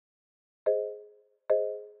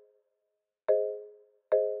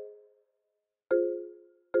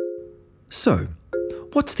So,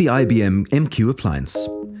 what's the IBM MQ Appliance?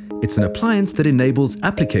 It's an appliance that enables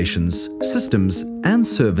applications, systems, and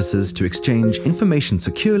services to exchange information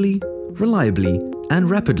securely, reliably, and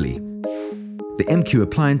rapidly. The MQ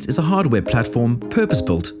Appliance is a hardware platform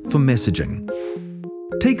purpose-built for messaging.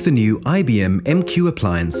 Take the new IBM MQ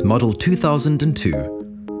Appliance Model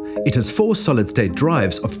 2002. It has 4 solid-state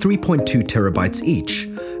drives of 3.2 terabytes each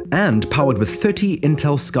and powered with 30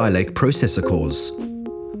 Intel Skylake processor cores.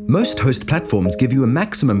 Most host platforms give you a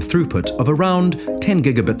maximum throughput of around 10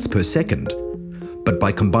 gigabits per second. But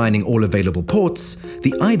by combining all available ports,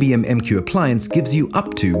 the IBM MQ Appliance gives you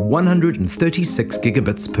up to 136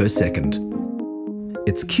 gigabits per second.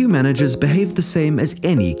 Its queue managers behave the same as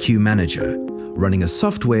any queue manager, running as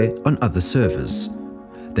software on other servers.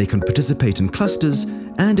 They can participate in clusters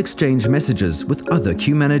and exchange messages with other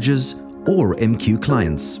queue managers or MQ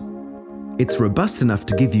clients. It's robust enough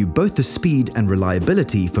to give you both the speed and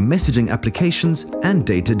reliability for messaging applications and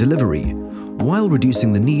data delivery, while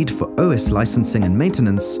reducing the need for OS licensing and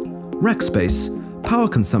maintenance, rack space, power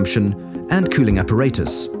consumption, and cooling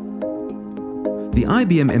apparatus. The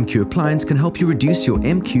IBM MQ Appliance can help you reduce your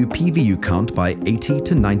MQ PVU count by 80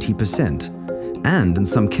 to 90%, and in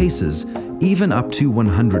some cases, even up to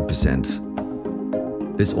 100%.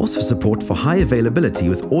 There's also support for high availability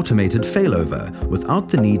with automated failover without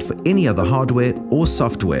the need for any other hardware or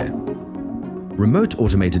software. Remote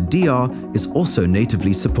automated DR is also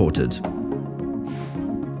natively supported.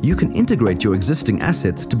 You can integrate your existing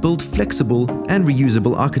assets to build flexible and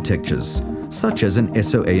reusable architectures, such as in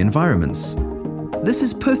SOA environments. This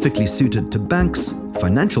is perfectly suited to banks,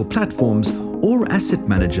 financial platforms, or asset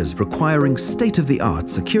managers requiring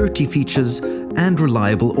state-of-the-art security features and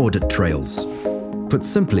reliable audit trails. Put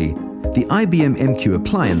simply, the IBM MQ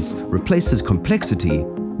Appliance replaces complexity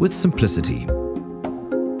with simplicity.